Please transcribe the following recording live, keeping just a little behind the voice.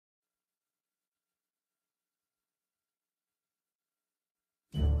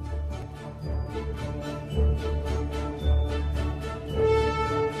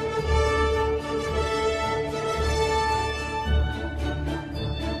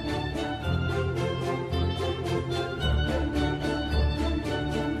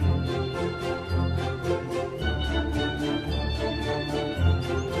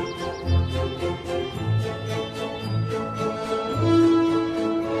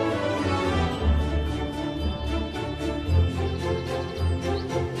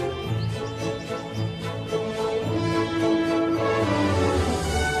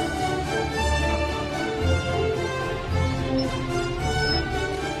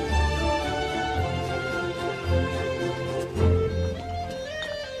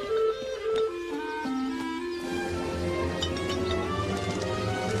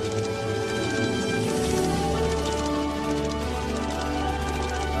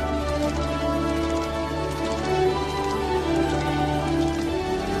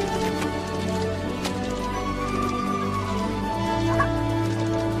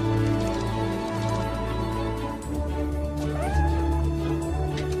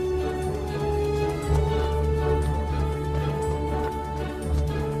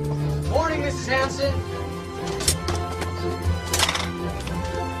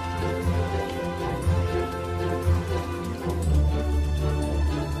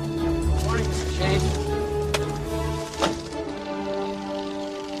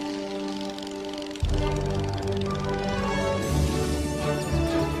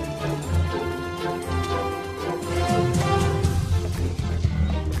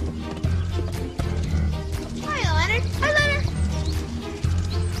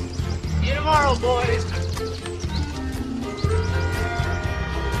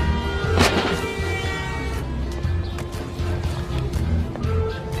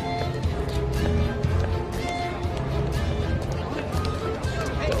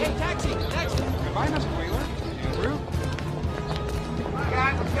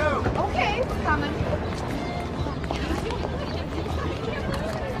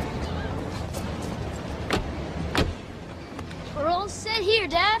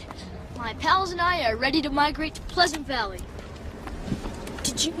Ready to migrate to Pleasant Valley.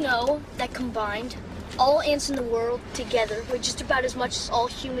 Did you know that combined, all ants in the world together weigh just about as much as all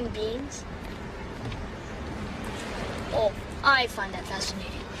human beings? Oh, I find that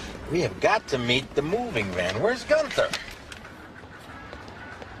fascinating. We have got to meet the moving van. Where's Gunther?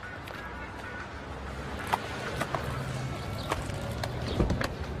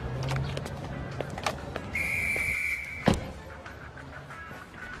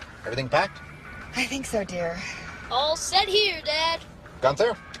 Everything packed? I think so, dear. All set here, Dad.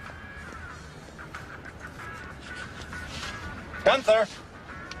 Gunther? Gunther?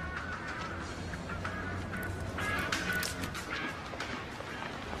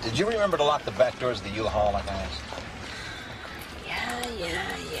 Did you remember to lock the back doors of the U-Haul like I asked?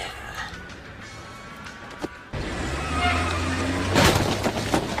 Yeah.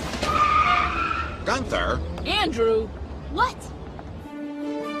 Gunther? Andrew! What?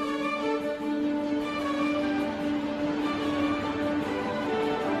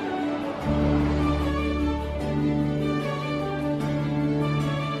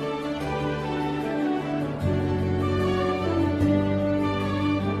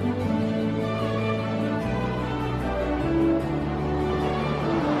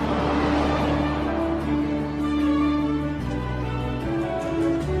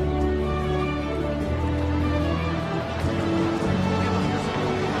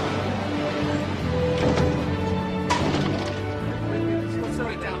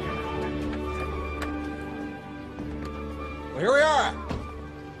 Here we are.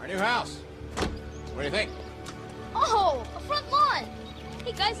 Our new house. What do you think? Oh, a front lawn.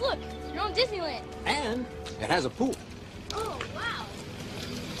 Hey, guys, look. You're on Disneyland. And it has a pool. Oh, wow.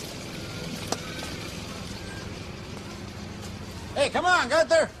 Hey, come on,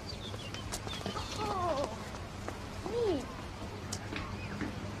 Gunther. Oh, neat.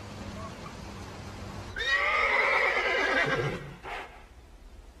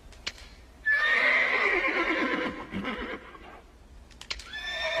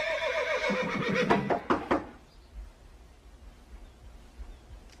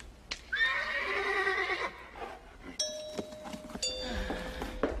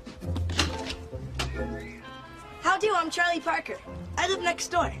 Howdy, I'm Charlie Parker. I live next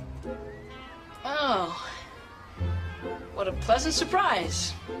door. Oh. What a pleasant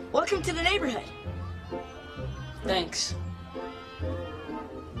surprise. Welcome to the neighborhood. Thanks.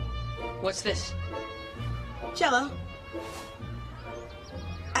 What's this? Jello.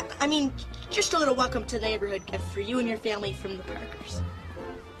 I mean, just a little welcome to the neighborhood gift for you and your family from the Parkers.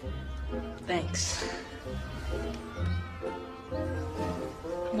 Thanks.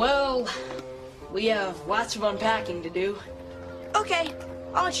 Well, we have lots of unpacking to do. Okay,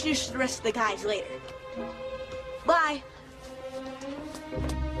 I'll introduce you to the rest of the guys later. Bye.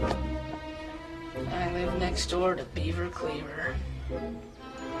 I live next door to Beaver Cleaver.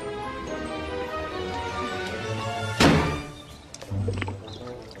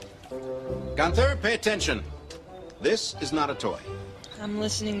 Gunther, pay attention. This is not a toy. I'm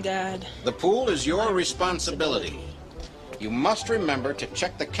listening, Dad. The pool is your responsibility. You must remember to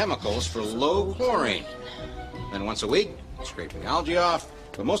check the chemicals for low chlorine. Then once a week, scrape the algae off.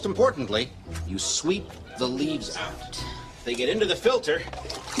 But most importantly, you sweep the leaves out. They get into the filter,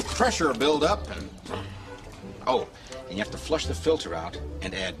 pressure will build up, and... Oh, and you have to flush the filter out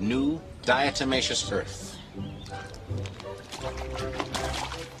and add new diatomaceous earth.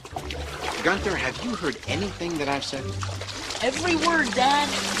 Gunther, have you heard anything that I've said? Every word, Dad.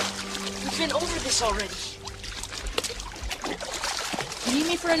 We've been over this already. You need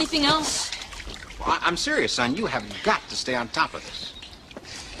me for anything else? Well, I'm serious, son. You have got to stay on top of this.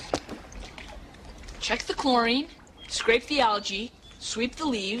 Check the chlorine, scrape the algae, sweep the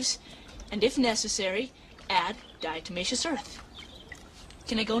leaves, and if necessary, add diatomaceous earth.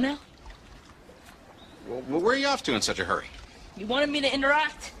 Can I go now? Well, where are you off to in such a hurry? You wanted me to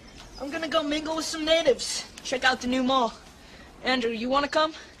interact? I'm gonna go mingle with some natives. Check out the new mall. Andrew, you wanna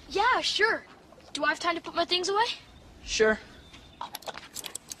come? Yeah, sure. Do I have time to put my things away? Sure.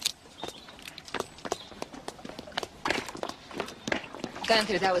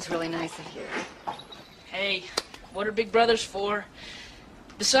 Gunther, that was really nice of you. Hey, what are big brothers for?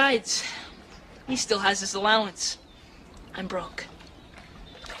 Besides, he still has his allowance. I'm broke.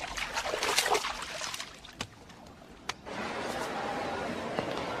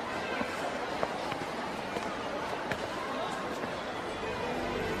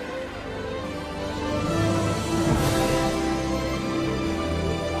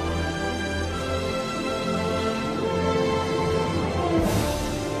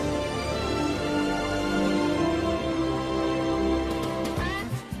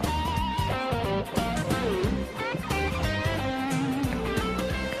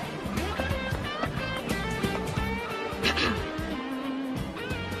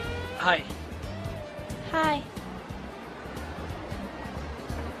 Hi. Hi.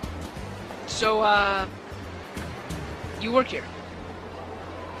 So, you work here?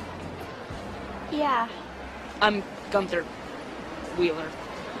 Yeah. I'm Gunther Wheeler.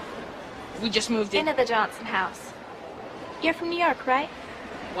 We just moved in. Into the Johnson house. You're from New York, right?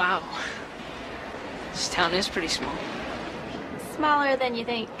 Wow. This town is pretty small. Smaller than you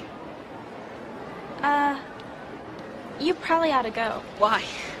think. You probably ought to go. Why?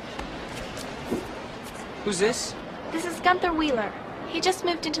 Who's this? This is Gunther Wheeler. He just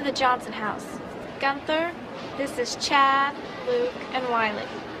moved into the Johnson house. Gunther, this is Chad, Luke, and Wiley.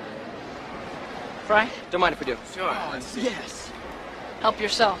 Fry? Don't mind if we do. Sure. Yes. Help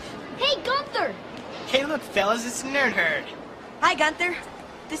yourself. Hey, Gunther! Hey, look, fellas, it's Nerd Herd. Hi, Gunther.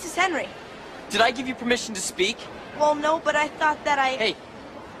 This is Henry. Did I give you permission to speak? Well, no, but I thought that I... Hey.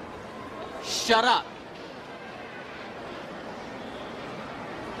 Shut up.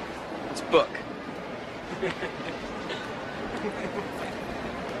 It's Book.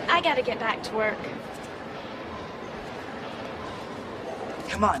 I gotta get back to work.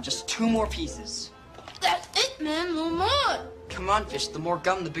 Come on, just 2 more pieces. That's it, man. No more. Come on, Fish. The more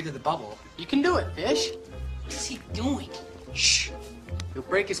gum, the bigger the bubble. You can do it, Fish. What is he doing? Shh. You'll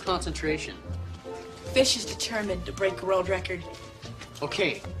break his concentration. Fish is determined to break a world record.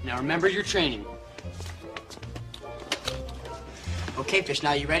 Okay, now remember your training. Okay, Fish,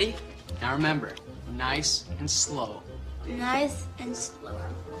 now you ready? Now remember, nice and slow. Nice and slow.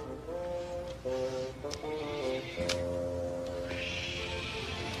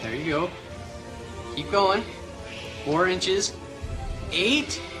 There you go. Keep going. 4 inches.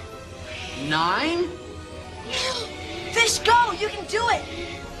 8. 9. Fish, go! You can do it!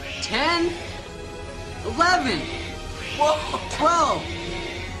 10. 11. Whoa. 12.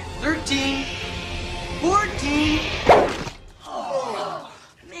 13. 14. Oh,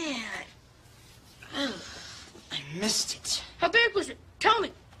 man. I missed it. How big was it? Tell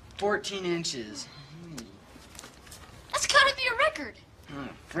me. 14 inches. That's gotta be a record. I'm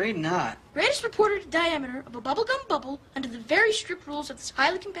afraid not. Greatest reported diameter of a bubblegum bubble under the very strict rules of this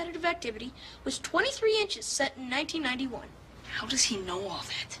highly competitive activity was 23 inches set in 1991. How does he know all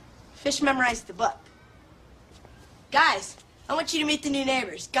that? Fish memorized the book. Guys, I want you to meet the new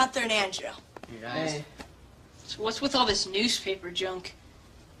neighbors, Gunther and Andrew. Hey, guys. Hey. So what's with all this newspaper junk?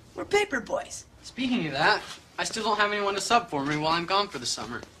 We're paper boys. Speaking of that, I still don't have anyone to sub for me while I'm gone for the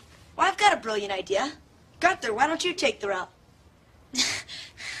summer. Well, I've got a brilliant idea. Gunther, why don't you take the route?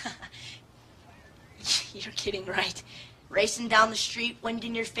 You're kidding, right? Racing down the street, wind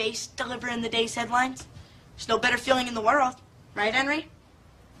in your face, delivering the day's headlines. There's no better feeling in the world. Right, Henry?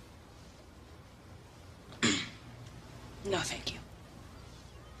 No, thank you.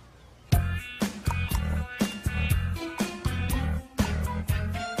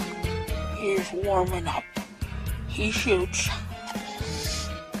 He's warming up. He shoots.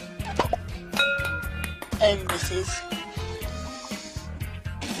 And misses.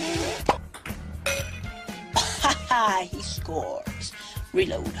 Ha ha! He scores.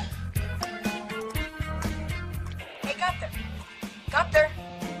 Reload. Hey, Gunther. Gunther.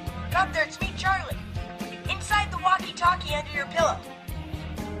 Gunther, it's me, Charlie. Inside the walkie-talkie under your pillow.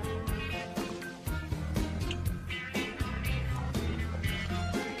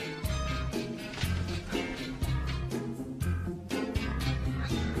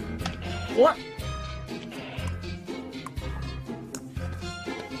 What?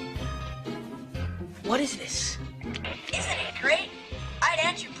 What is this? Isn't it great? I'd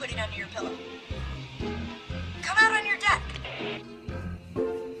answer put it under your pillow. Come out on your deck.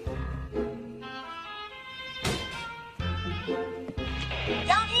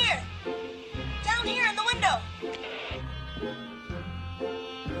 Down here. Down here in the window.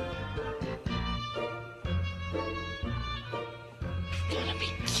 Gotta be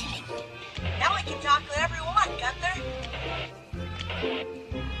kidding. Now we can talk whatever we want, Gunther.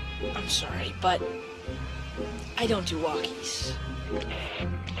 I'm sorry, but I don't do walkies.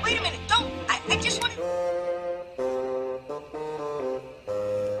 Wait a minute, don't. I just want to...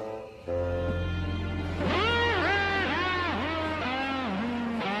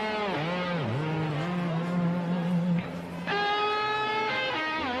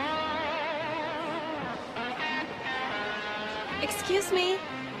 Excuse me.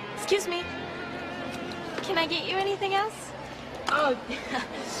 Excuse me. Can I get you anything else? Oh,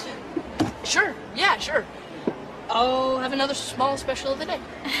 sure. Yeah, sure. I'll have another small special of the day.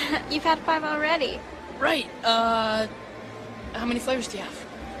 You've had 5 already. Right. How many flavors do you have?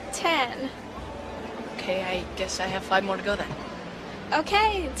 10. Okay, I guess I have 5 more to go then.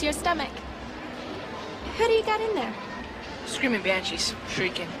 Okay, it's your stomach. Who do you got in there? Screaming Banshees.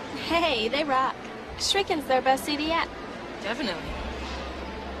 Shrieking. Hey, they rock. Shrieking's their best CD yet. Definitely.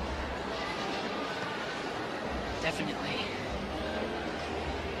 Definitely.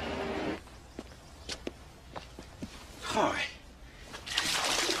 Hi.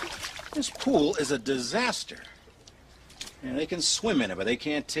 This pool is a disaster. And they can swim in it, but they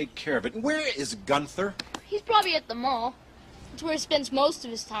can't take care of it. Where is Gunther? He's probably at the mall. That's where he spends most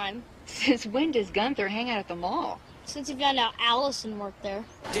of his time. Since when does Gunther hang out at the mall? Since he found out Allison worked there.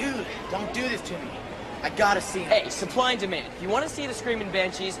 Dude, don't do this to me. I gotta see him. Hey, supply and demand. If you want to see the Screaming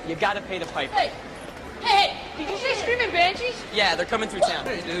Banshees, you gotta pay the piper. Hey! Hey! Did you say Screaming Banshees? Yeah, they're coming through town.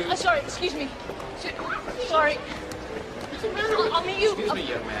 I'm sorry, excuse me. Sorry. I'll meet you. Excuse me,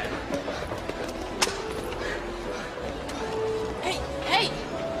 young man. Hey!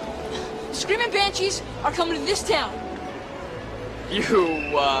 Screaming Banshees are coming to this town. You,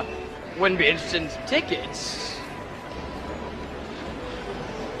 wouldn't be interested in some tickets.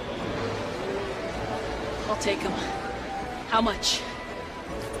 I'll take them. How much?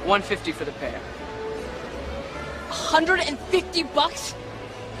 $150 for the pair. $150?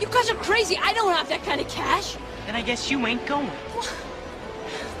 You guys are crazy. I don't have that kind of cash. Then I guess you ain't going.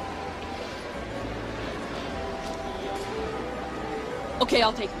 Okay,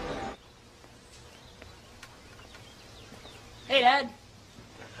 I'll take them. Hey, Dad.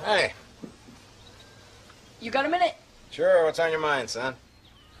 Hey. You got a minute? Sure, what's on your mind, son?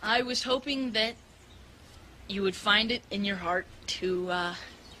 I was hoping that you would find it in your heart to,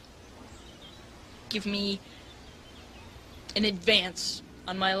 give me an advance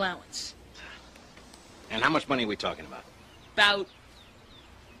on my allowance. And how much money are we talking about? About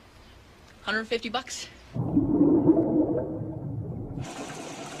 $150.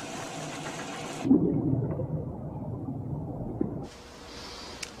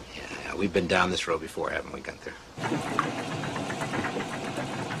 Yeah, we've been down this road before, haven't we, Gunther?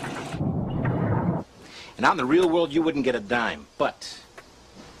 And out in the real world, you wouldn't get a dime, but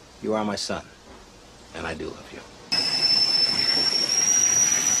you are my son, and I do love you.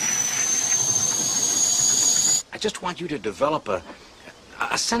 I just want you to develop a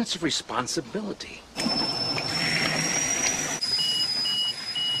sense of responsibility.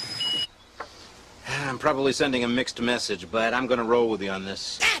 I'm probably sending a mixed message, but I'm going to roll with you on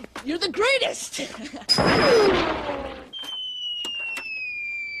this. Dad, you're the greatest!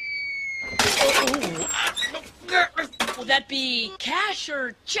 Will that be cash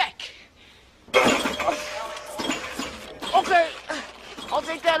or check? Okay, I'll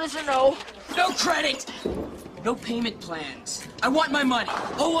take that as a no. No credit. No payment plans. I want my money.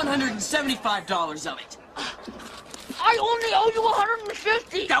 Owe $175 of it. I only owe you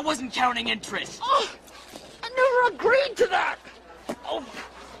 150. That wasn't counting interest. Oh, I never agreed to that. Oh.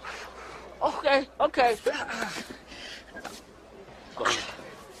 Okay.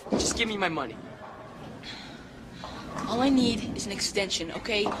 Just give me my money. All I need is an extension,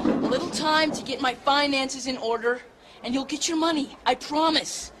 okay? A little time to get my finances in order, and you'll get your money. I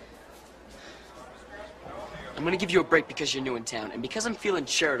promise. I'm gonna give you a break because you're new in town, and because I'm feeling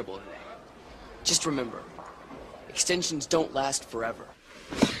charitable today. Just remember, extensions don't last forever.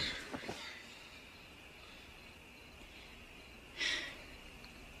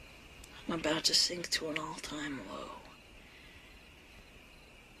 I'm about to sink to an all-time low.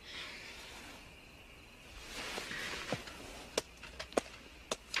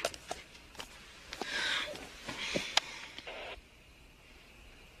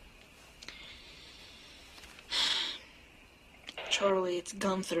 Charlie, it's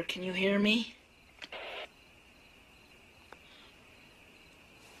Gunther. Can you hear me?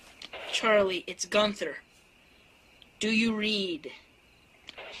 Charlie, it's Gunther. Do you read?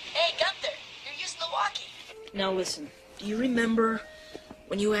 Hey, Gunther, you're using the walkie. Now listen, do you remember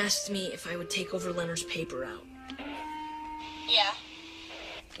when you asked me if I would take over Leonard's paper out? Yeah.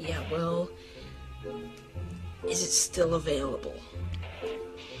 Yeah, well, is it still available?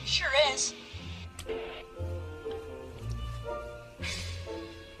 Sure is.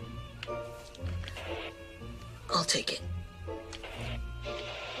 I'll take it.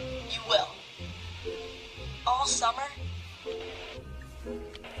 You will. All summer?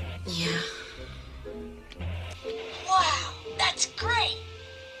 Yeah. Wow, that's great.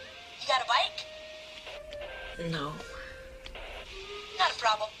 You got a bike? No. Not a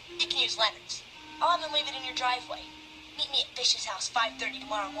problem. You can use Leonard's. I'll have him leave it in your driveway. Meet me at Fish's house 5:30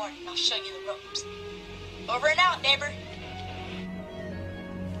 tomorrow morning and I'll show you the ropes. Over and out, neighbor.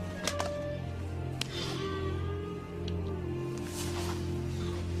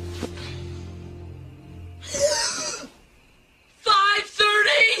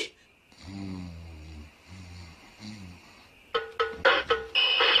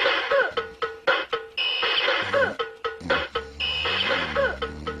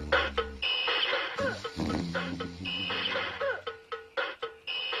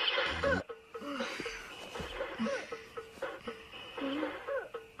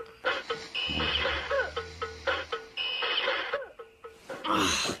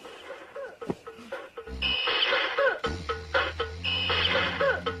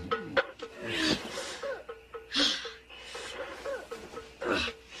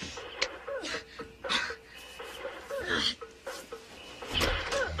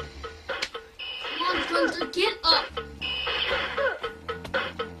 Get up!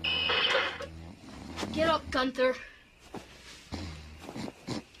 Get up, Gunther.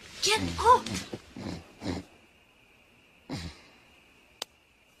 Get up!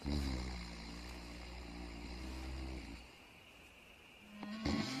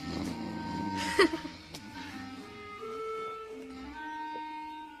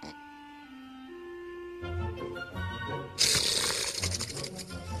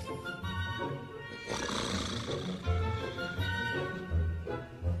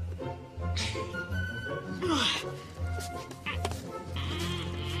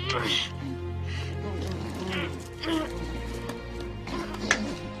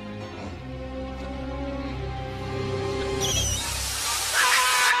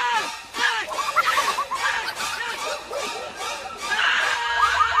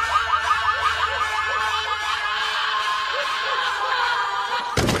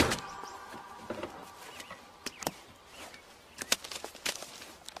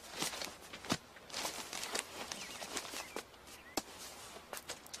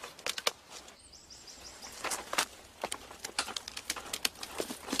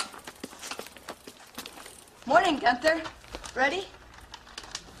 Morning, Gunther. Ready?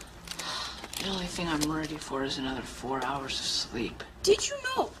 The only thing I'm ready for is another 4 hours of sleep. Did you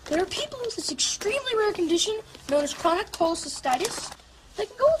know there are people with this extremely rare condition known as chronic cholecystitis? They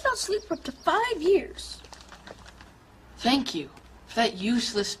can go without sleep for up to 5 years. Thank you for that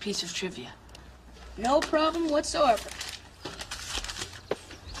useless piece of trivia. No problem whatsoever.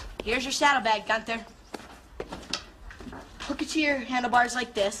 Here's your saddlebag, Gunther. Hook it to your handlebars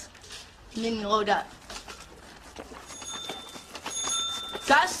like this, and then you load up.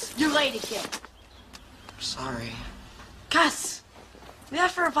 Gus, you're late again. Sorry. Gus! We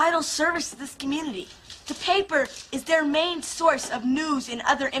offer a vital service to this community. The paper is their main source of news and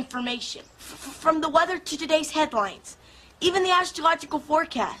other information. From the weather to today's headlines, even the astrological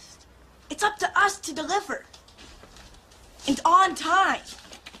forecast. It's up to us to deliver. And on time.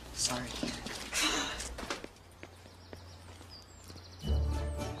 Sorry.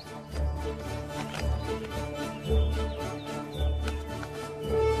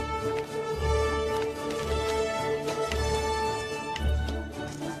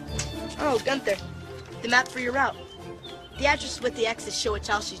 Oh, Gunther, the map for your route. The address with the X's show which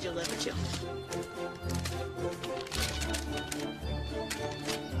house you deliver to.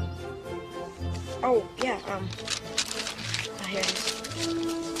 Oh, yeah, here it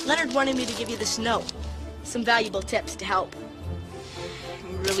is. Leonard wanted me to give you this note. Some valuable tips to help.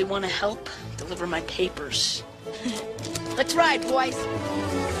 You really want to help? Deliver my papers. Let's ride, boys.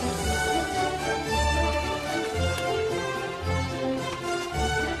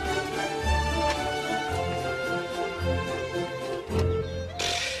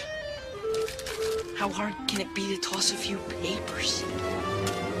 How hard can it be to toss a few papers?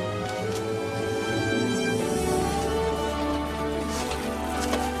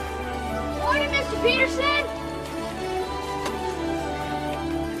 Morning, Mr. Peterson!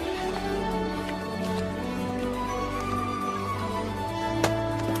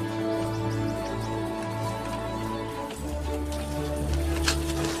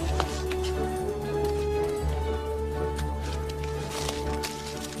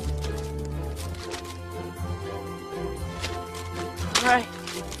 All right.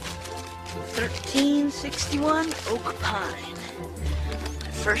 1361 Oak Pine.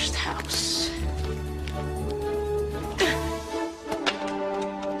 My first house.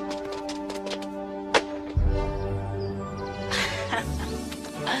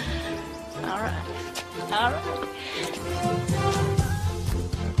 All right. All right.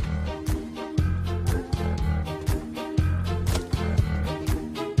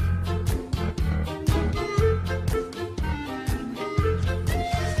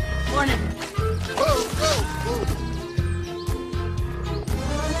 Morning. Whoa, whoa, whoa.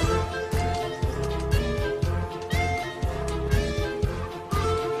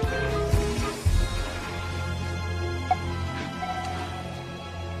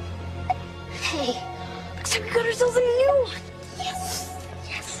 Hey, looks like we got ourselves a new one. Yes,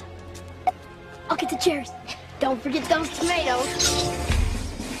 yes. I'll get the cherries. Don't forget those tomatoes.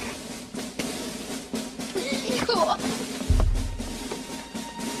 Cool.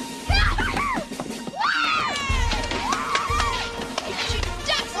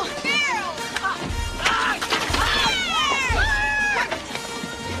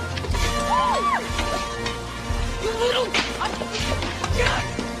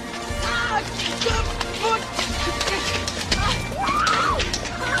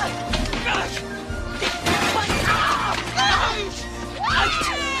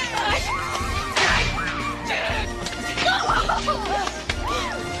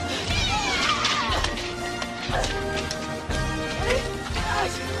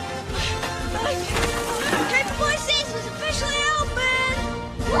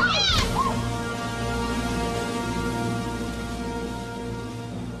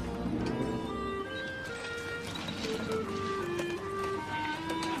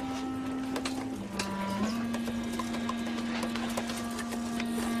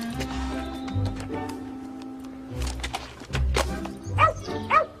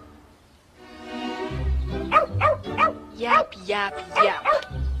 Yap, yap, yap.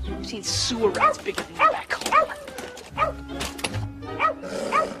 I've seen sewer rats bigger than you back home.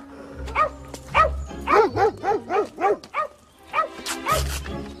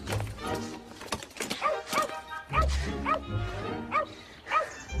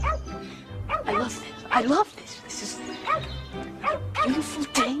 I love this. I love this. This is a beautiful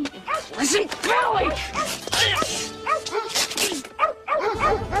day in Pleasant Valley.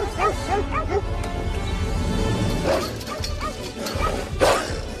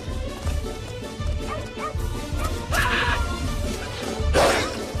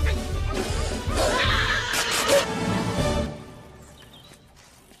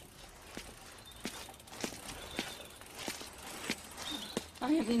 I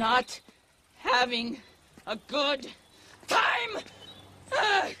am not having a good time.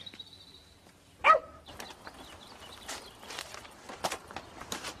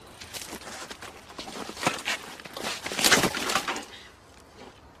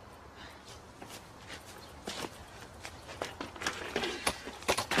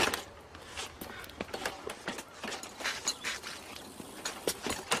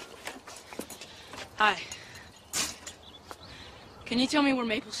 Hi. Can you tell me where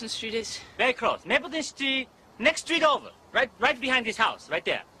Mapleton Street is? Very close. Mapleton Street, next street over. Right behind this house, right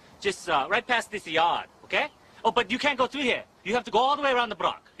there. Just right past this yard, okay? Oh, but you can't go through here. You have to go all the way around the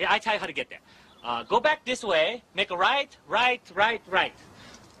block. Yeah, I tell you how to get there. Go back this way, make a right.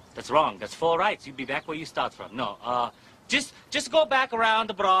 That's wrong. That's 4 rights. You'll be back where you start from. No, just go back around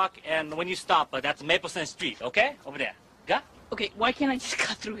the block, and when you stop, that's Mapleton Street, okay? Over there. Got? Okay, why can't I just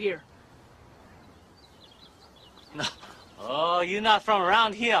cut through here? No. Oh, you're not from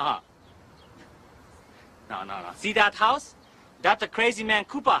around here, huh? No. See that house? That's the crazy man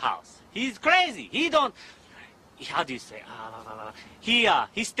Cooper house. He's crazy. He don't... How do you say?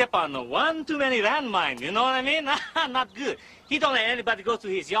 He step on one too many landmines, you know what I mean? Not good. He don't let anybody go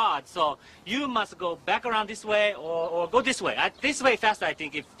through his yard, so you must go back around this way or go this way. This way faster, I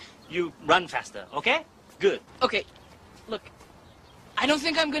think, if you run faster, okay? Good. Okay, look, I don't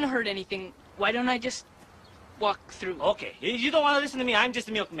think I'm gonna hurt anything. Why don't I just walk through? Okay, you don't want to listen to me. I'm just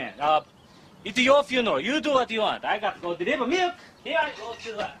a milkman. It's your funeral. You do what you want. I got to go deliver milk. Here I go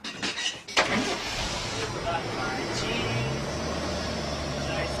to the... Got my cheese.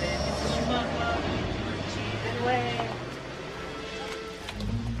 I said, Mrs. Schumacher, cheese anyway.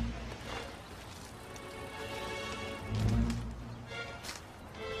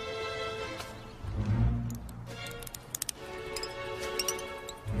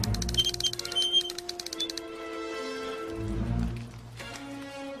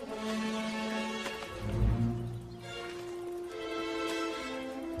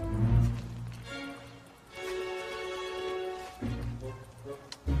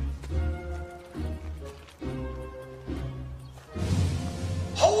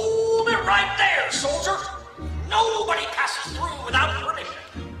 Hold it right there, soldier! Nobody passes through without permission.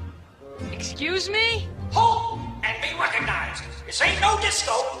 Excuse me? Halt and be recognized. This ain't no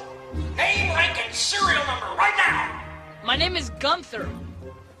disco. Name, rank, and serial number right now. My name is Gunther.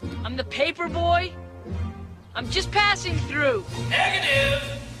 I'm the paper boy. I'm just passing through. Negative.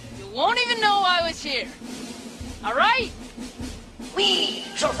 You won't even know I was here. All right? We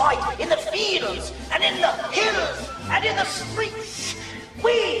shall fight in the fields and in the hills and in the streets.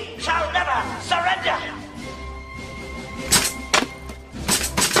 We shall never surrender.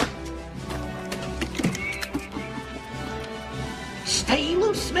 Stay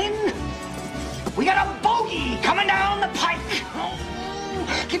loose, men. We got a bogey coming down the pike. Oh,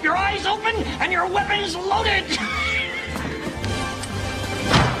 keep your eyes open and your weapons loaded.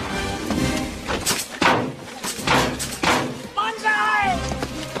 Banzai!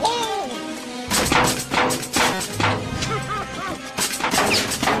 Oh!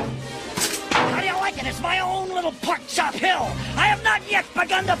 How do you like it? It's my own little pork chop hill. I have not yet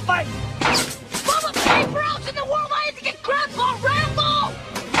begun to fight. All the paper outs in the world, I had to get Grandpa Rambo!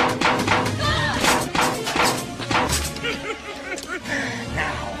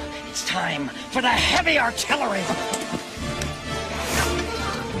 Now, it's time for the heavy artillery.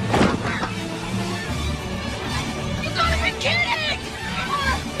 You gotta be kidding!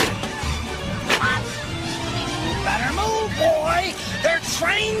 Better move, boy. They're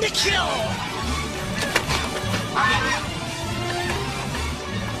trained to kill.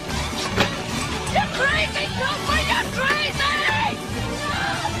 You're crazy, Cooper! You're crazy!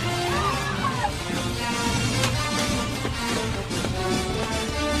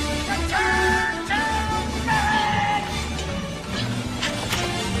 Return to bed!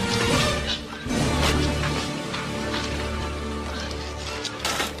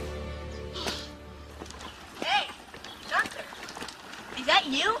 Hey, Gunther. Is that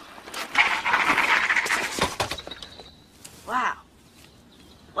you? Wow.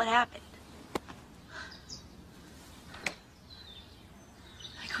 What happened?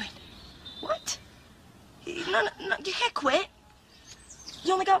 I quit. What? No, you can't quit.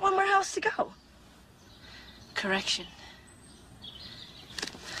 You only got one more house to go. Correction.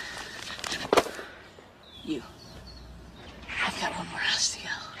 You. I've got one more house to go.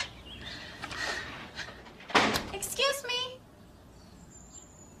 Excuse me?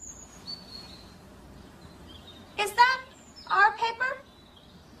 Is that our paper?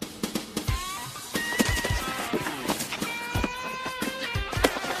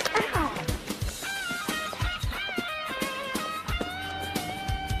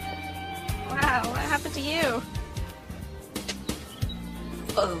 Wow, what happened to you?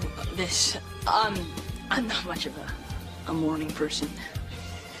 Oh, this. I'm not much of a morning person.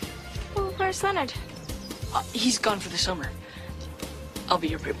 Well, where's Leonard? He's gone for the summer. I'll be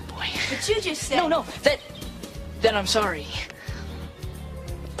your paper boy. But you just said... No, that I'm sorry.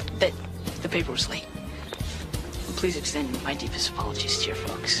 That the paper was late. Please extend my deepest apologies to your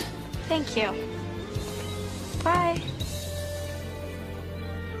folks. Thank you. Bye.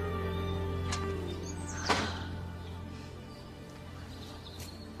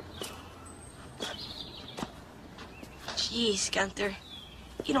 Geez, Gunther,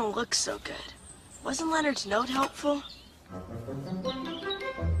 you don't look so good. Wasn't Leonard's note helpful?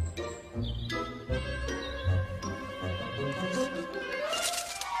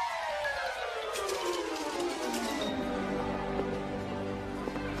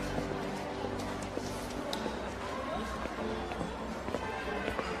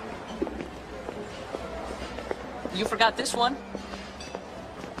 You forgot this one.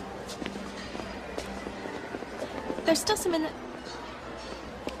 There's still some in the...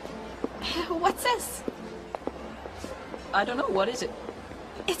 What's this? I don't know. What is it?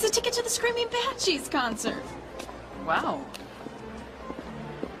 It's a ticket to the Screaming Banshees concert. Wow.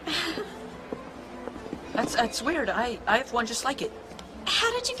 That's weird. I have one just like it.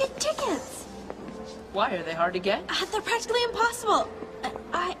 How did you get tickets? Why? Are they hard to get? They're practically impossible.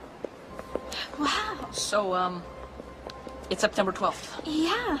 Wow. So, it's September 12th.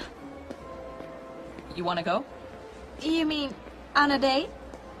 Yeah. You want to go? You mean on a date?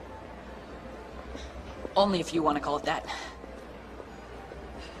 Only if you want to call it that.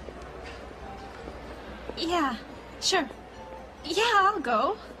 Yeah, sure. Yeah, I'll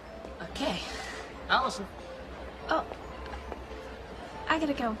go. Okay. Allison. Oh. I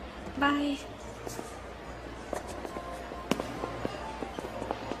gotta go. Bye.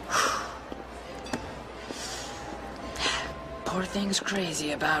 Poor thing's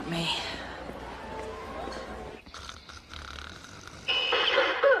crazy about me.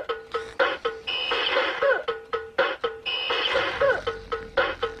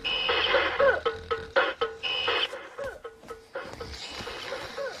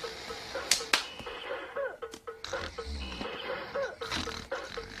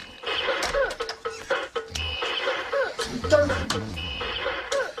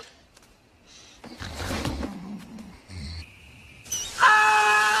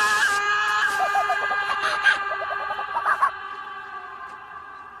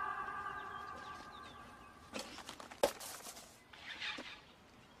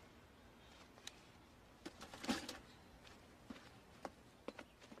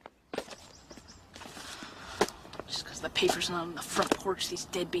 The paper's not on the front porch. These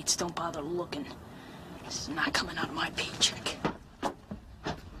deadbeats don't bother looking. This is not coming out of my paycheck.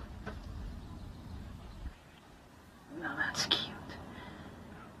 Now that's cute.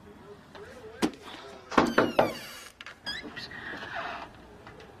 Oops.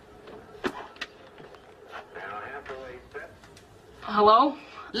 Hello?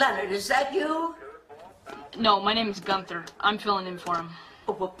 Leonard, is that you? No, my name is Gunther. I'm filling in for him.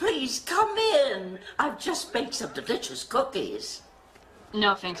 Oh, well, please, come in. I've just baked some delicious cookies.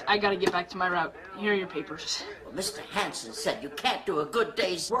 No, thanks. I gotta get back to my route. Here are your papers. Well, Mr. Hanson said you can't do a good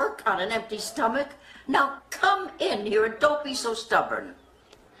day's work on an empty stomach. Now, come in here and don't be so stubborn.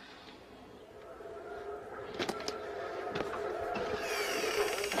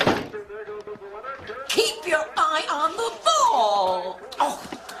 Keep your eye on the ball. Oh.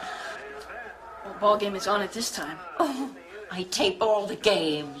 The ball game is on it this time. Oh, I tape all the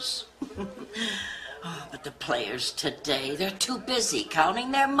games. Oh, but the players today, they're too busy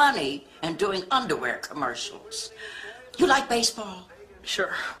counting their money and doing underwear commercials. You like baseball?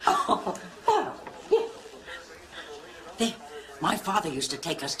 Sure. Oh, well, yeah. My father used to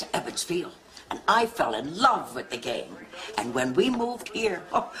take us to Ebbets Field, and I fell in love with the game. And when we moved here,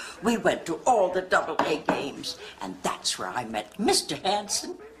 we went to all the AA games, and that's where I met Mr.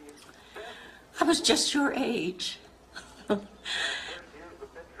 Hanson. I was just your age.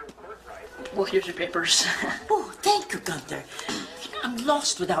 Well, here's your papers. Oh, thank you, Gunther. I'm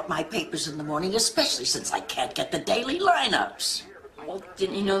lost without my papers in the morning, especially since I can't get the daily lineups. Well,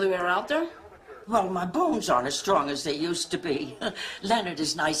 didn't you know they were out there? Well, my bones aren't as strong as they used to be. Leonard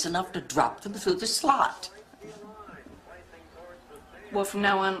is nice enough to drop them through the slot. Well, from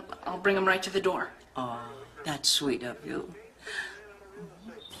now on, I'll bring them right to the door. Oh, that's sweet of you.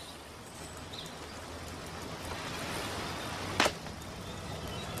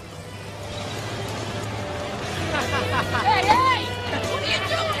 Hey, hey! What are you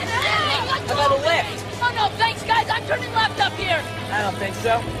doing? Hey, I got a lift. Oh, no, thanks, guys. I'm turning left up here. I don't think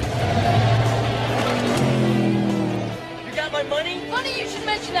so. You got my money? Funny you should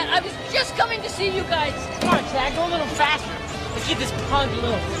mention that. I was just coming to see you guys. Come on, Chad, go a little faster. Let's get this punk a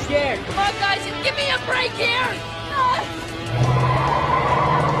little scared. Come on, guys, give me a break here.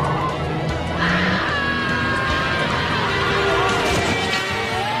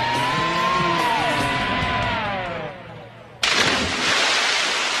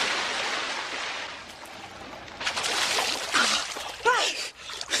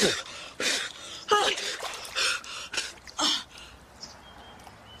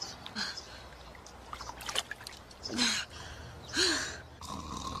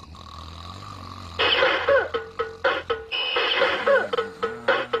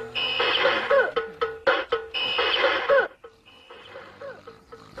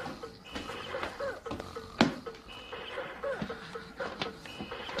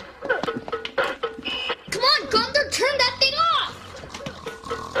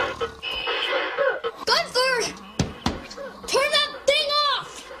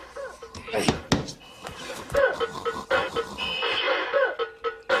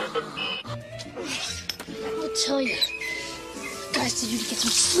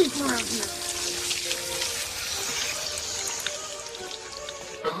 sleep around here.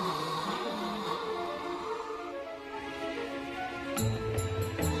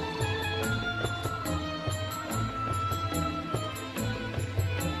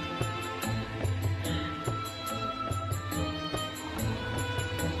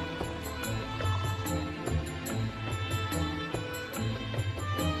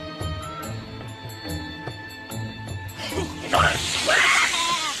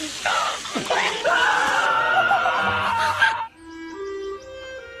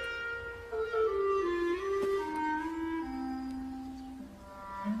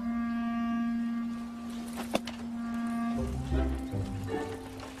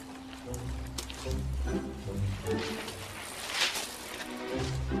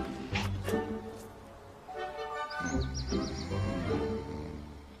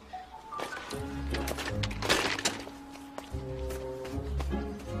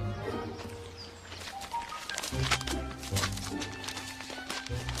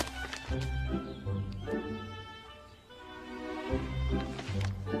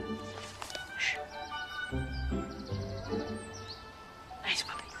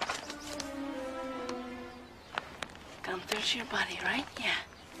 Gunther's your buddy, right? Yeah.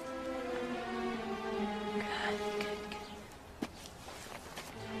 Good.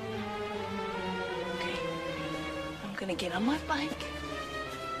 Okay. I'm gonna get on my bike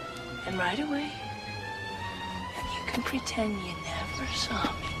and ride away. And you can pretend you never saw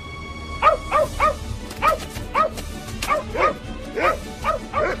me.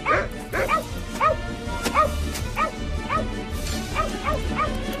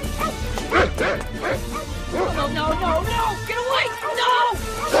 No! Get away!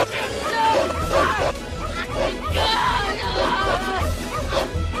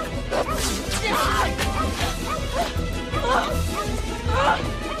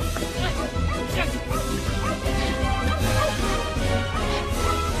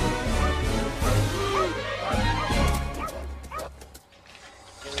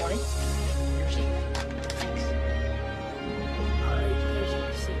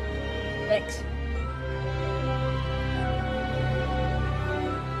 Thanks.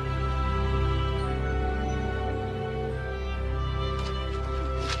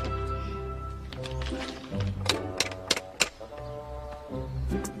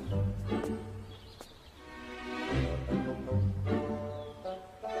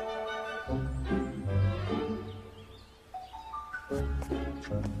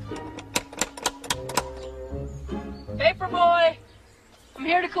 Paper boy, I'm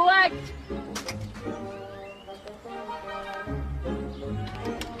here to collect.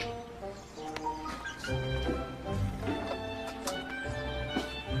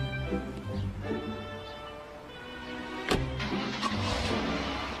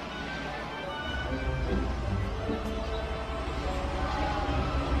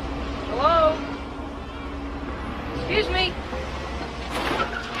 Hello? Excuse me.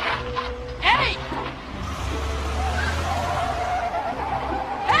 Hey!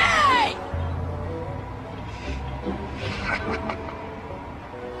 Hey!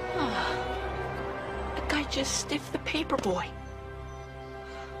 The guy just stiffed the paper boy.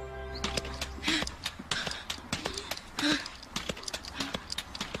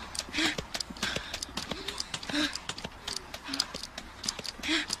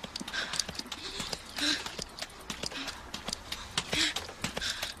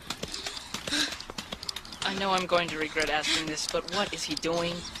 I know I'm going to regret asking this, but what is he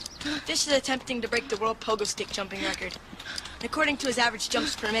doing? This is attempting to break the world pogo stick jumping record. And according to his average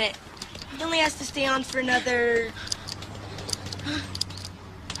jumps per minute, he only has to stay on for another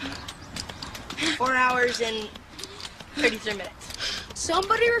 4 hours and 33 minutes.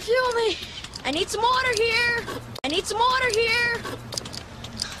 Somebody refuel me! I need some water here! I need some water here!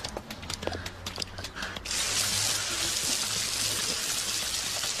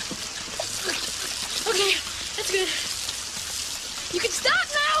 Okay, that's good. You can stop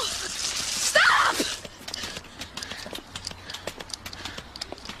now! Stop!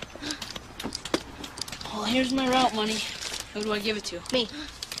 Well, here's my route money. Who do I give it to? Me.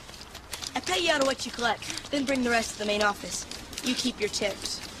 I pay you out of what you collect, then bring the rest to the main office. You keep your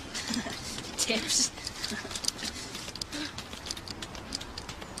tips. Tips?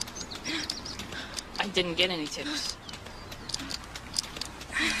 I didn't get any tips.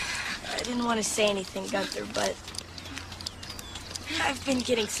 I didn't want to say anything, Gunther, but I've been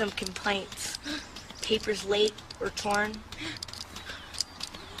getting some complaints. Papers late or torn.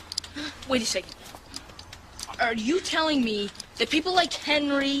 Wait a second. Are you telling me that people like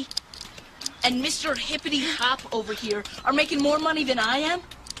Henry and Mr. Hippity Hop over here are making more money than I am?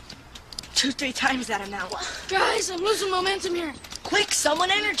 2-3 times that amount. Guys, I'm losing momentum here. Quick,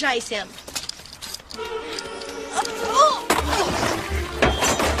 someone energize him.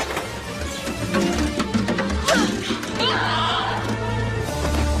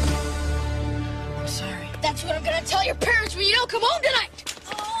 I'm sorry. That's what I'm gonna tell your parents when you don't come home tonight.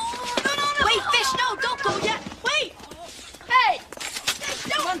 No. Wait, Fish, no, don't go yet. Wait. Hey!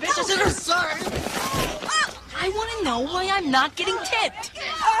 Come on, Fish, I'm sorry. I want to know why I'm not getting tipped. Come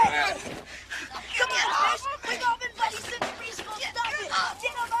on, Fish. We've all been buddies since preschool. Stop it.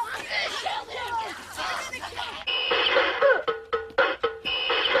 Get him off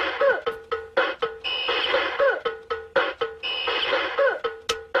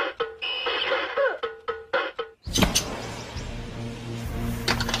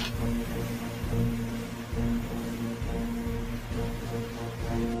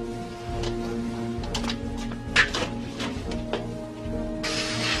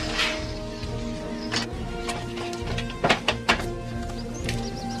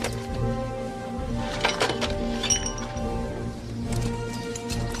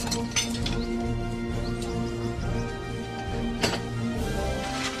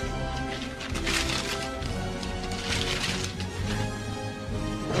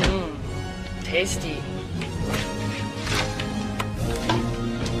Tasty.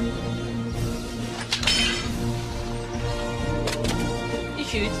 He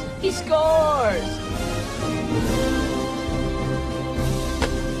shoots. He scores.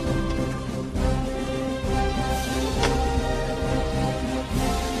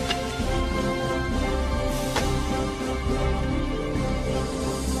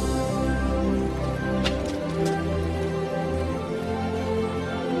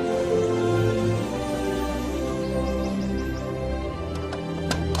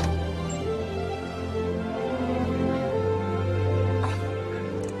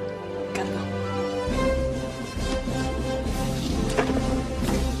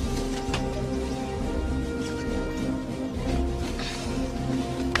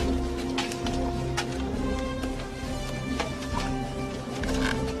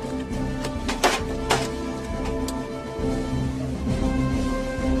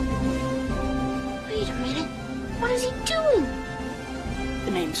 Wait a minute. What is he doing?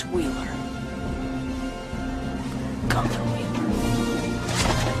 The name's Wheeler. Gunther Wheeler.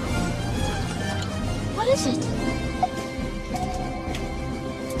 What is it?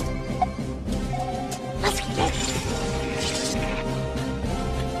 Let's get it.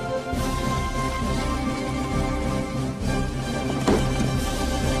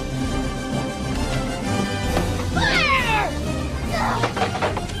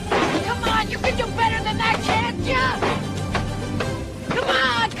 Come on, you can do better than that, can't you?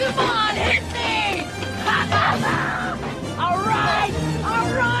 Come on, hit me! All right!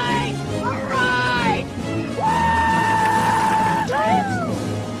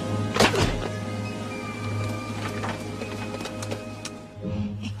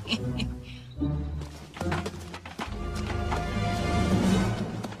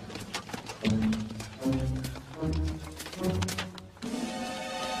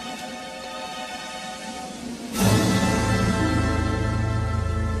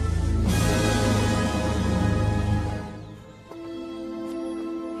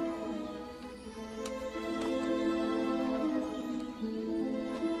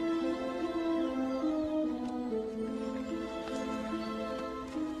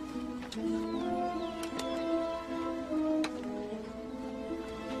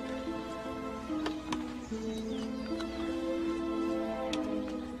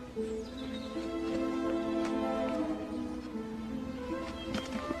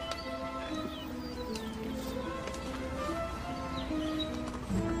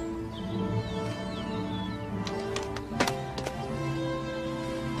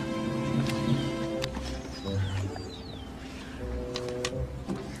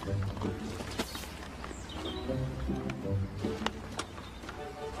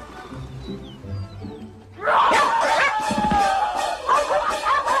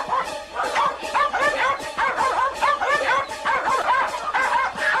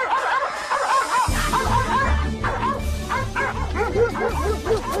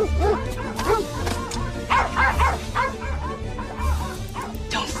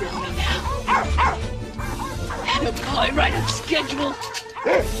 Don't fail me now. And a boy right on schedule.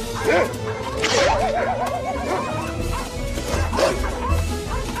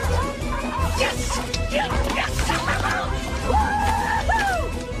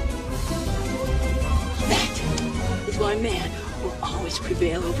 That is why man will always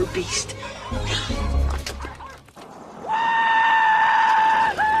prevail over beast.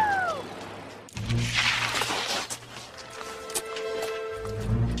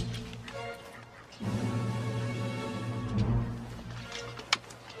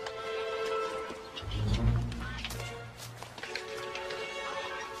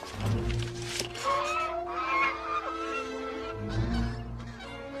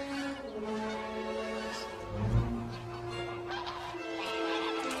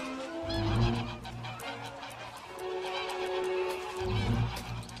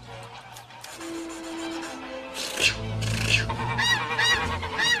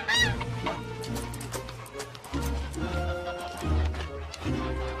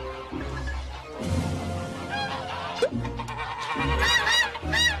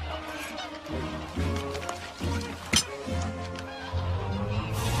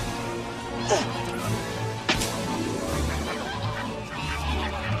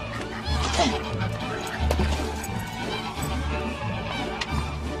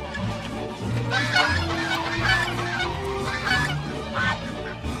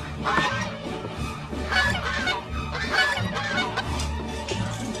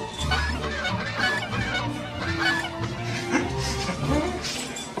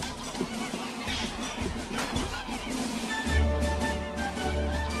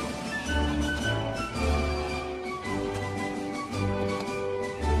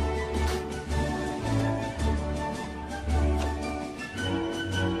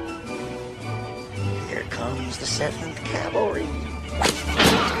 The 7th Cavalry.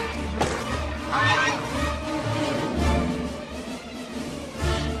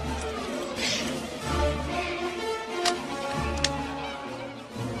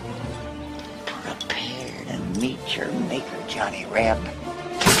 Prepare to meet your maker, Johnny Reb.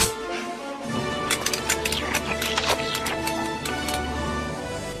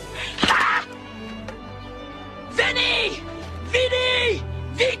 Veni! Vidi!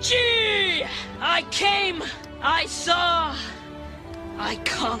 Vici! I came! I saw! I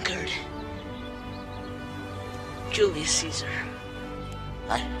conquered. Julius Caesar.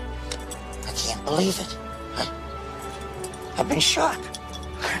 I can't believe it. I've been shot.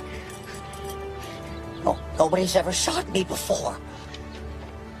 Nobody's ever shot me before.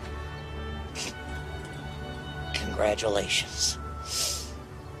 Congratulations.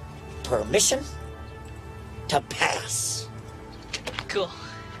 Permission to pass. Cool.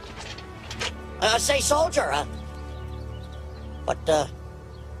 Say, soldier,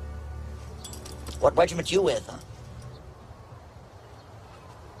 what regiment you with, huh?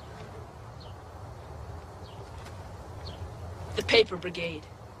 The Paper Brigade.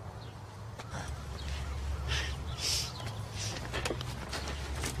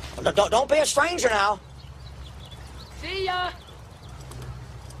 Don't be a stranger now. See ya!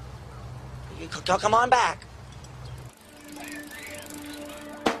 Come on back.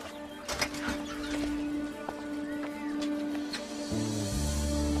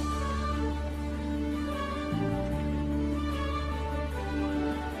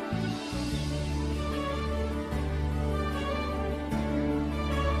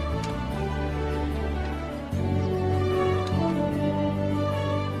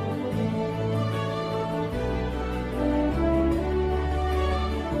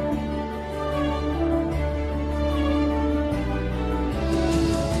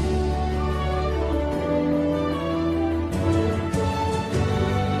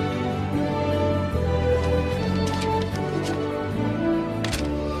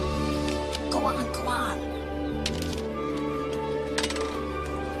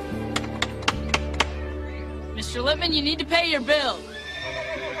 Mr. Lippman, you need to pay your bill.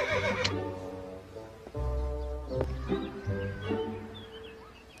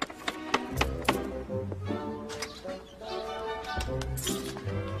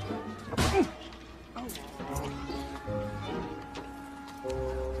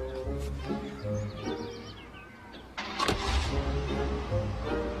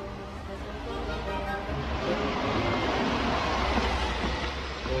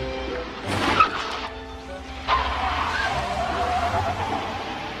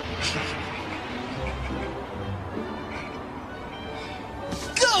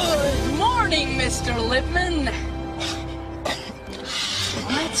 Good morning, Mr. Lippman.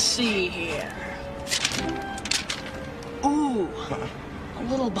 Let's see here. Ooh, a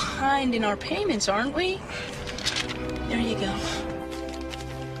little behind in our payments, aren't we? There you go.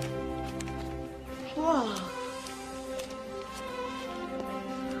 Whoa.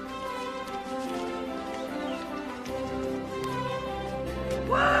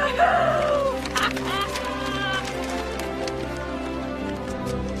 Woohoo!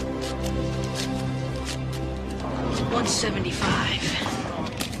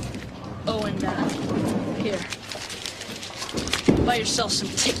 $175. Oh, and here. Buy yourself some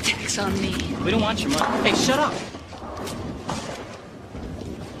Tic Tacs on me. We don't want your money. Hey, shut up.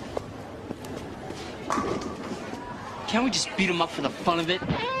 Can't we just beat him up for the fun of it?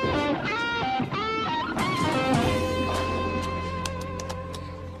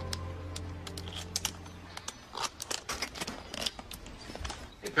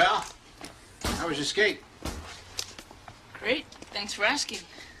 Hey, pal. How was your skate? Great. Thanks for asking.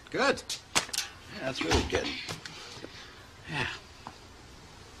 Good. Yeah, that's really good. Yeah.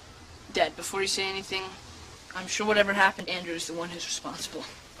 Dad, before you say anything, I'm sure whatever happened, Andrew is the one who's responsible.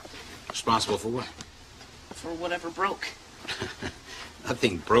 Responsible for what? For whatever broke.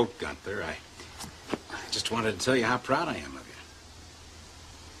 Nothing broke, Gunther. I just wanted to tell you how proud I am of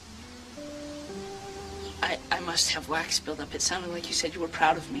you. I must have wax build up. It sounded like you said you were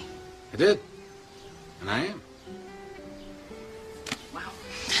proud of me. I did. And I am. Wow,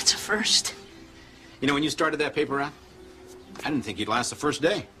 that's a first. You know, when you started that paper route, I didn't think you'd last the first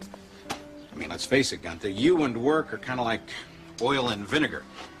day. I mean, let's face it, Gunther, you and work are kind of like oil and vinegar.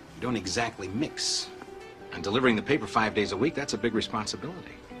 You don't exactly mix. And delivering the paper 5 days a week, that's a big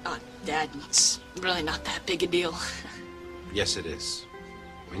responsibility. Dad, it's really not that big a deal. Yes, it is.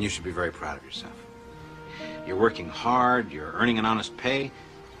 And you should be very proud of yourself. You're working hard, you're earning an honest pay.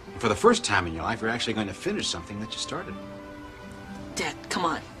 And for the first time in your life, you're actually going to finish something that you started. Dad, come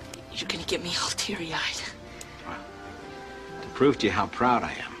on. You're gonna get me all teary-eyed. Well, to prove to you how proud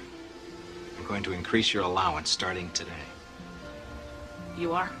I am, I'm going to increase your allowance starting today.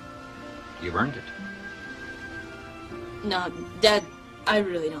 You are? You've earned it. No, Dad, I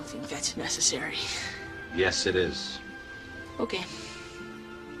really don't think that's necessary. Yes, it is. Okay.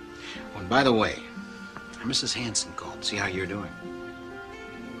 Oh, and by the way, Mrs. Hanson called to see how you're doing.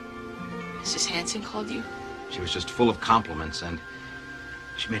 Mrs. Hanson called you? She was just full of compliments, and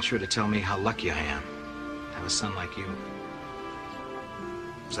she made sure to tell me how lucky I am to have a son like you.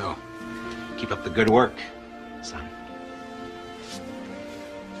 So, keep up the good work, son.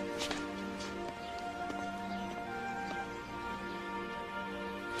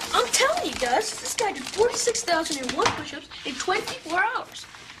 I'm telling you guys, this guy did 46,001 push-ups in 24 hours.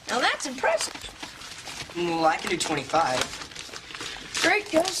 Now that's impressive. Well, I can do 25.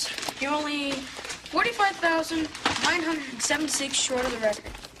 Great, Gus. You're only 45,976 short of the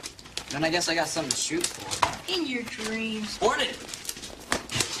record. Then I guess I got something to shoot for. In your dreams. Hornet!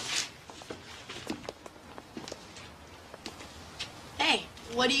 Hey,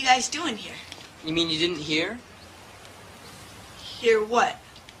 what are you guys doing here? You mean you didn't hear? Hear what?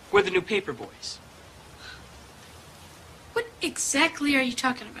 We're the new paper boys. What exactly are you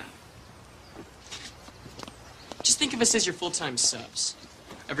talking about? Just think of us as your full-time subs.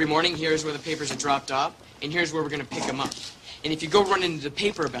 Every morning, here's where the papers are dropped off, and here's where we're going to pick them up. And if you go run into the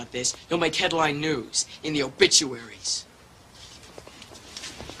paper about this, you'll make headline news in the obituaries.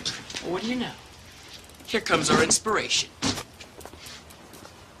 Well, what do you know? Here comes our inspiration.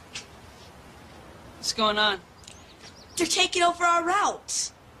 What's going on? They're taking over our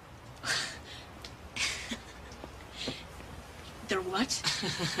routes. They're what?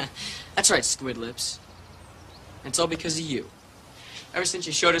 That's right, Squid Lips. It's all because of you. Ever since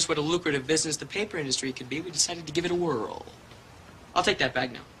you showed us what a lucrative business the paper industry could be, we decided to give it a whirl. I'll take that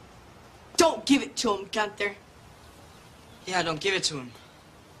bag now. Don't give it to him, Gunther. Yeah, don't give it to him.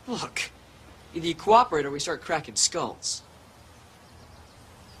 Look, either you cooperate or we start cracking skulls.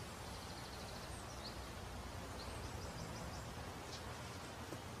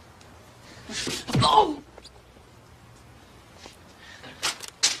 Oh!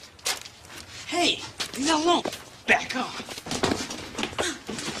 Hey, leave that alone. Back off.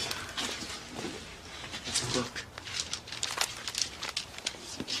 Let's look.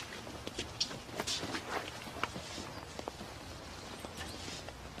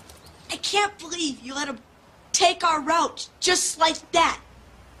 I can't believe you let him take our routes just like that.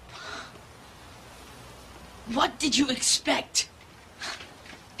 What did you expect?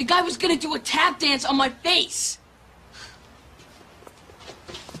 The guy was gonna do a tap dance on my face.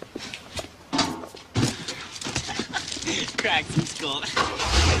 Crack some skull.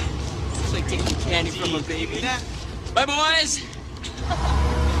 It's like taking candy from a baby. Bye, boys.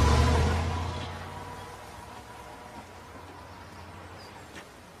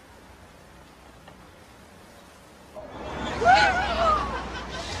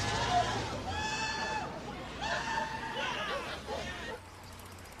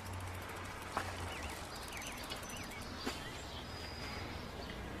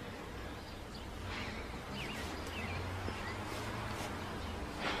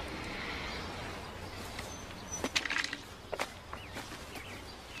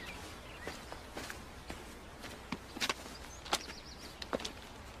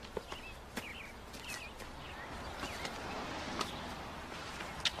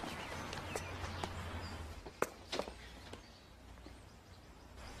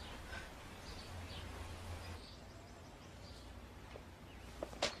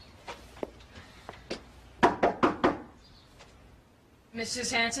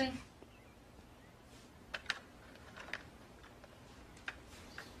 Mrs. Hanson?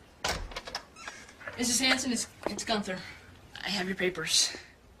 Mrs. Hanson, it's Gunther. I have your papers.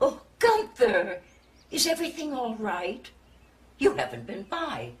 Oh, Gunther! Is everything all right? You haven't been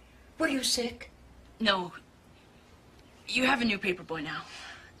by. Were you sick? No. You have a new paper boy now.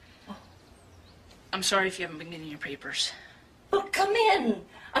 Oh. I'm sorry if you haven't been getting your papers. Well, come in.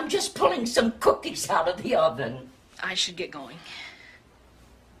 I'm just pulling some cookies out of the oven. I should get going.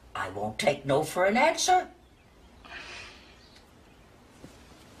 I won't take no for an answer.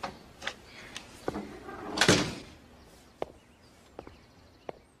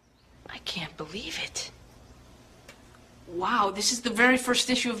 I can't believe it. Wow, this is the very first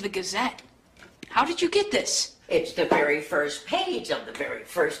issue of the Gazette. How did you get this? It's the very first page of the very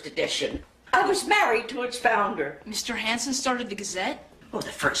first edition. I was married to its founder. Mr. Hanson started the Gazette? Well,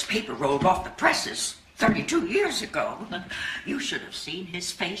 the first paper rolled off the presses 32 years ago. You should have seen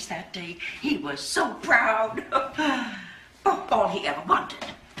his face that day. He was so proud. All he ever wanted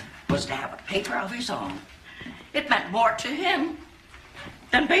was to have a paper of his own. It meant more to him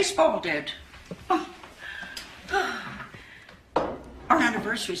than baseball did. Our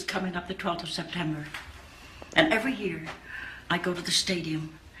anniversary's coming up the 12th of September. And every year, I go to the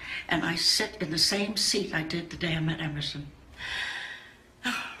stadium and I sit in the same seat I did the day I met Emerson.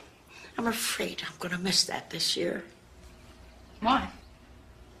 I'm afraid I'm going to miss that this year. Why?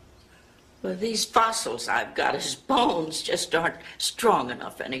 Well, these fossils I've got, his bones just aren't strong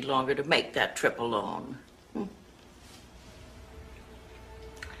enough any longer to make that trip alone.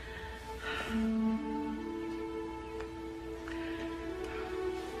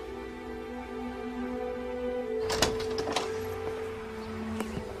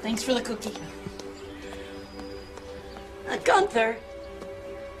 Thanks for the cookie. Gunther,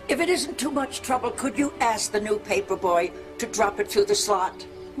 if it isn't too much trouble, could you ask the new paper boy to drop it through the slot?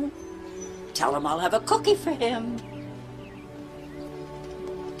 Tell him I'll have a cookie for him.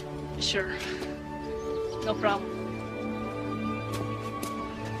 Sure. No problem.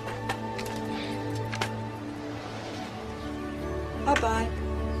 Bye-bye.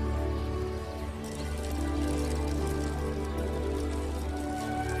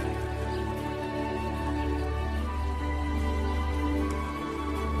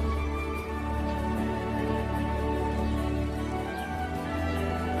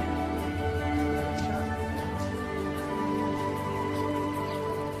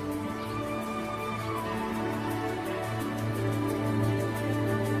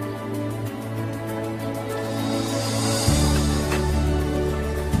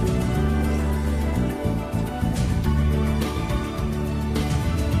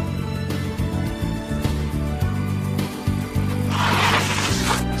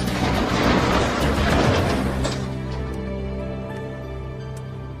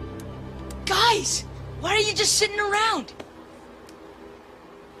 Why are you just sitting around?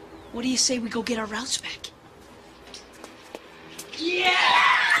 What do you say we go get our routes back? Yeah!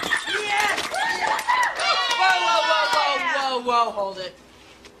 Yeah! Whoa, hold it.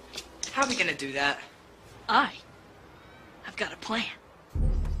 How are we gonna do that? I've got a plan.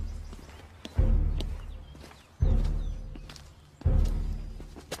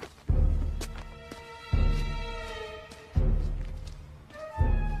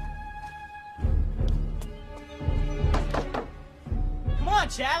 Come on,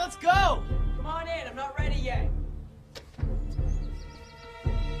 Chad, let's go! Come on in, I'm not ready yet.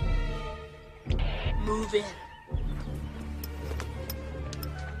 Move in.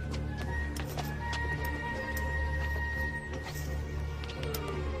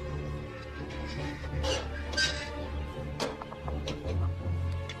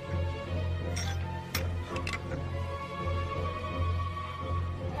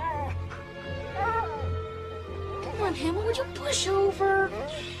 Come on, Hammer, would you push over?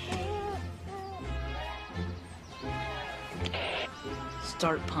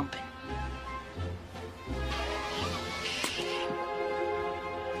 Start pumping.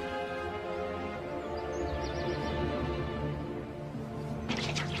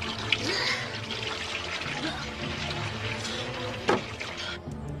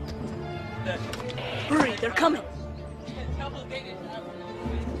 Hurry, they're coming.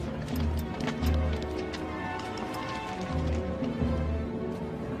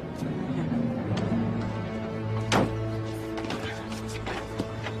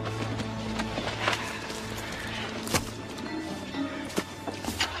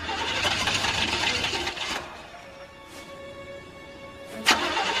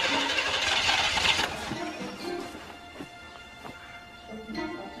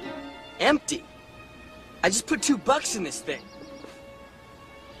 Empty. I just put $2 in this thing.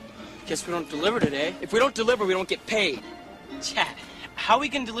 Guess we don't deliver today. If we don't deliver, we don't get paid. Chad, how are we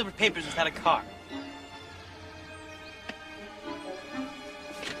gonna deliver papers without a car?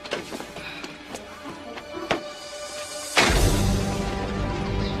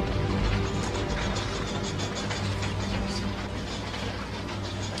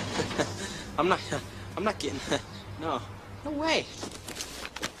 I'm not getting, no way.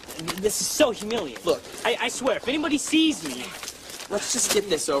 This is so humiliating. Look, I swear, if anybody sees me... let's just get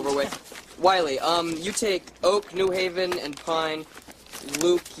this over with. Wiley, you take Oak, New Haven, and Pine.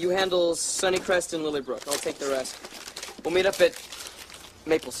 Luke, you handle Sunnycrest and Lilybrook. I'll take the rest. We'll meet up at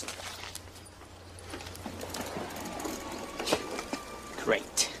Mapleson.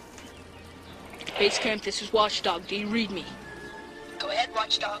 Great. Base camp, this is Watchdog. Do you read me? Go ahead,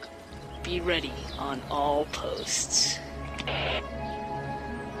 Watchdog. Be ready on all posts. All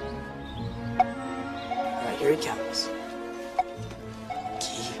right, here he comes.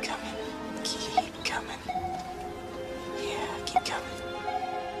 Keep coming. Keep coming. Yeah, keep coming.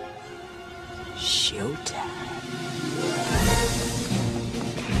 Showtime.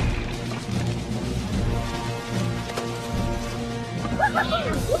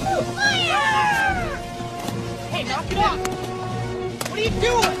 Hey, knock it off! What are you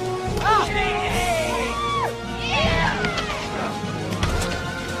doing? Ah!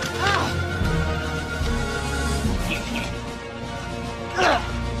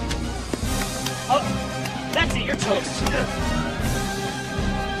 Oh, that's it, you're toast.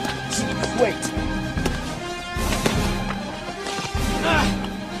 Wait.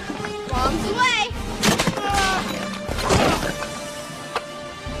 Bombs away!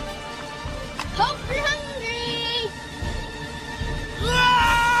 Hope you're hungry!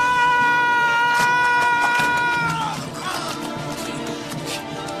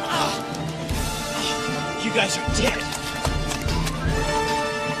 You guys are dead.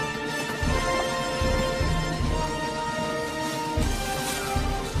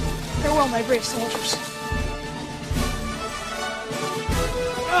 Farewell, my brave soldiers.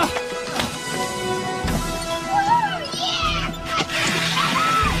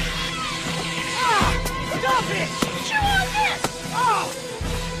 Stop it! Chew on this! Oh!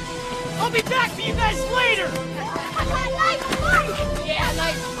 I'll be back for you guys later! Nice fight! Yeah,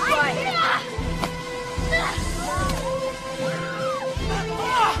 nice fight!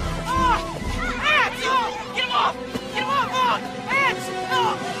 Ants! Get him off! Get him off! Ants!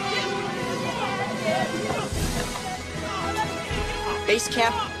 Base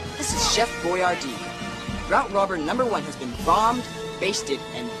camp, this is Chef Boyardee. Route robber number 1 has been bombed, basted,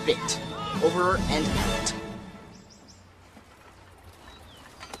 and bit. Over and out.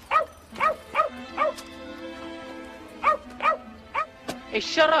 Hey,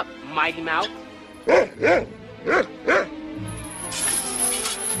 shut up, Mighty Mouth.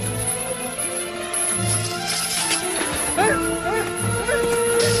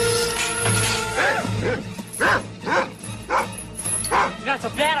 You're not so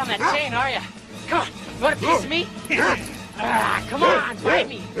bad on that chain, are you? Come on, you want a piece of me? Come on, bite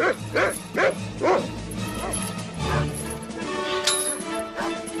me.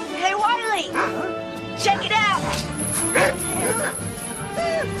 Hey, Wiley! Check it out!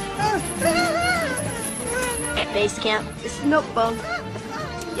 At base camp, This is Milkbone.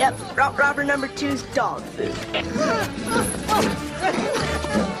 Yep, route robber number 2's dog food.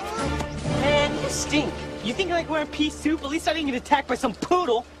 Man, you stink. You think I like wearing pea soup? At least I didn't get attacked by some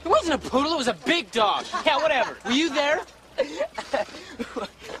poodle. It wasn't a poodle, it was a big dog. Yeah, whatever. Were you there?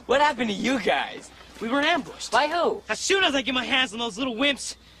 What happened to you guys? We were ambushed. By who? As soon as I get my hands on those little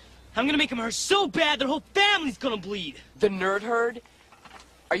wimps, I'm gonna make them hurt so bad their whole family's gonna bleed. The nerd herd?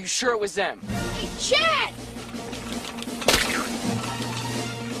 Are you sure it was them? hey, Chad!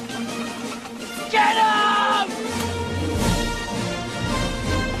 Get him!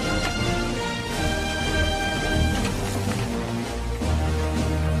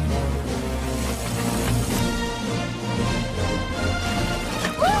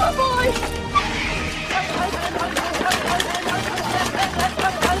 Oh, boy!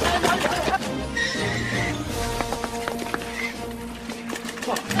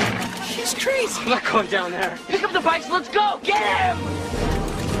 He's crazy. I'm not going down there. Pick up the bikes, let's go! Get him!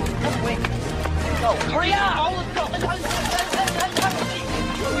 Wait. Go. Hurry up! Oh, let's go.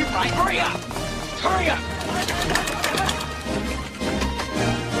 You're right. Hurry up! Hurry up!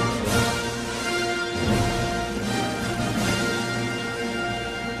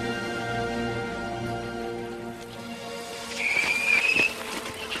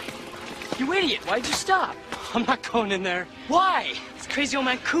 You idiot, why'd you stop? I'm not going in there. Why? It's crazy old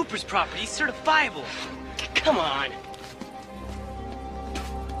man Cooper's property. He's certifiable. Come on.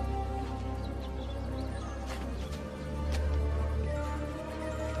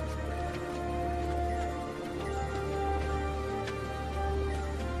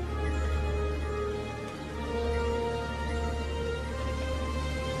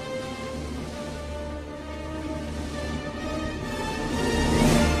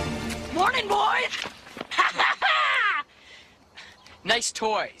 Morning, boys! Nice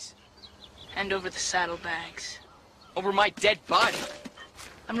toys. Hand over the saddlebags. Over my dead body.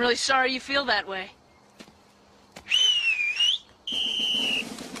 I'm really sorry you feel that way.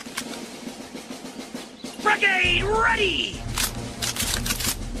 Brigade ready!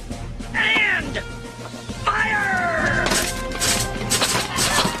 And fire!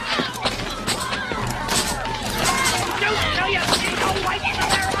 Shoot till you see the whites of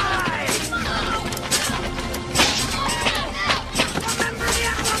their eyes! Remember the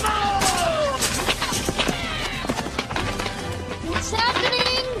animals! What's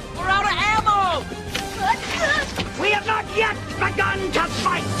happening? We're out of ammo! We have not yet begun to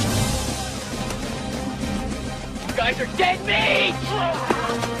fight! You guys are dead meat!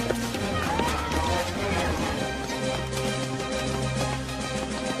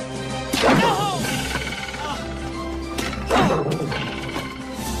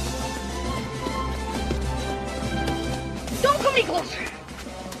 Don't come any closer.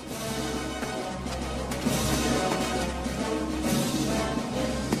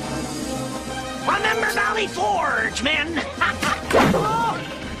 Remember Valley Forge, men! 2,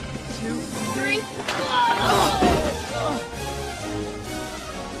 3.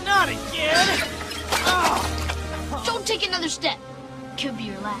 Not again! Don't take another step. Could be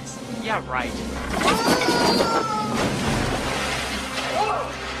your last. Yeah, right.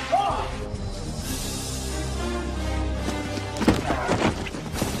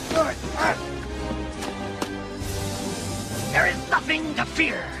 There is nothing to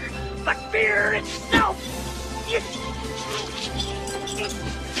fear, but fear itself!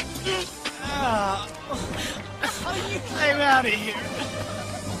 I'm out of here.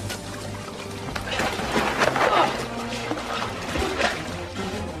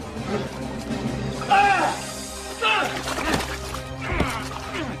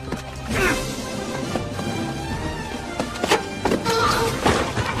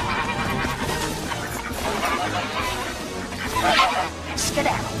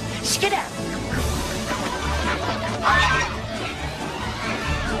 Skedaddle! Skedaddle!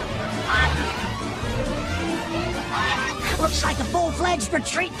 Looks like a full-fledged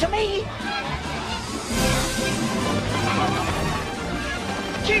retreat to me!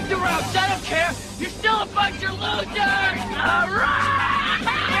 Keep the ropes, I don't care. You're still a bunch of losers. All right.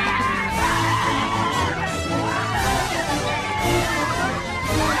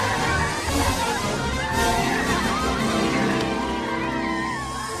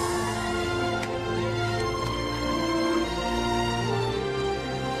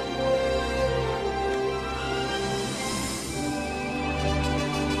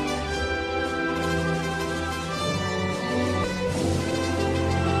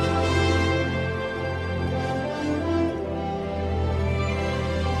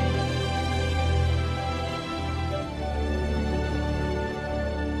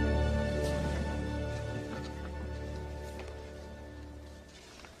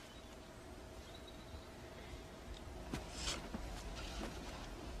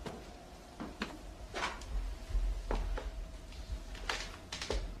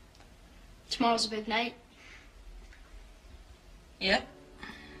 Tomorrow's a big night. Yep.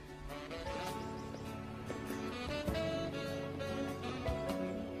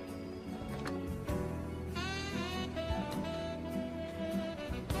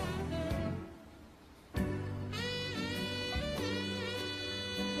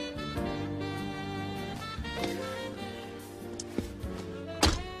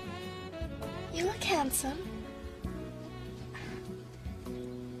 You look handsome.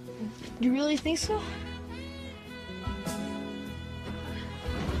 You really think so?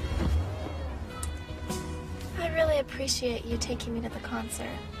 I really appreciate you taking me to the concert.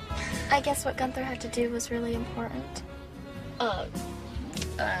 I guess what Gunther had to do was really important. Well,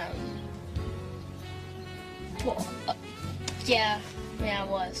 yeah, it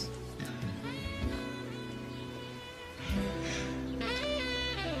was.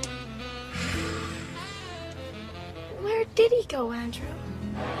 Where did he go, Andrew?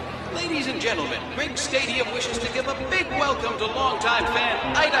 Ladies and gentlemen, Brigade Stadium wishes to give a big welcome to longtime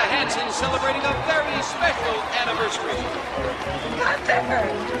fan Ida Hansen celebrating a very special anniversary. Gunther!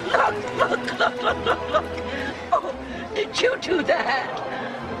 Look! Oh, did you do that?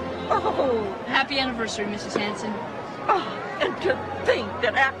 Oh. Happy anniversary, Mrs. Hansen. Oh, and to think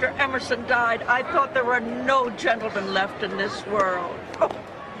that after Emerson died, I thought there were no gentlemen left in this world. Oh.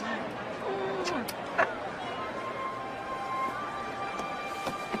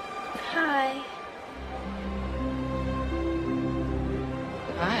 Hi.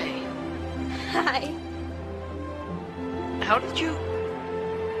 Hi. Hi. How did you...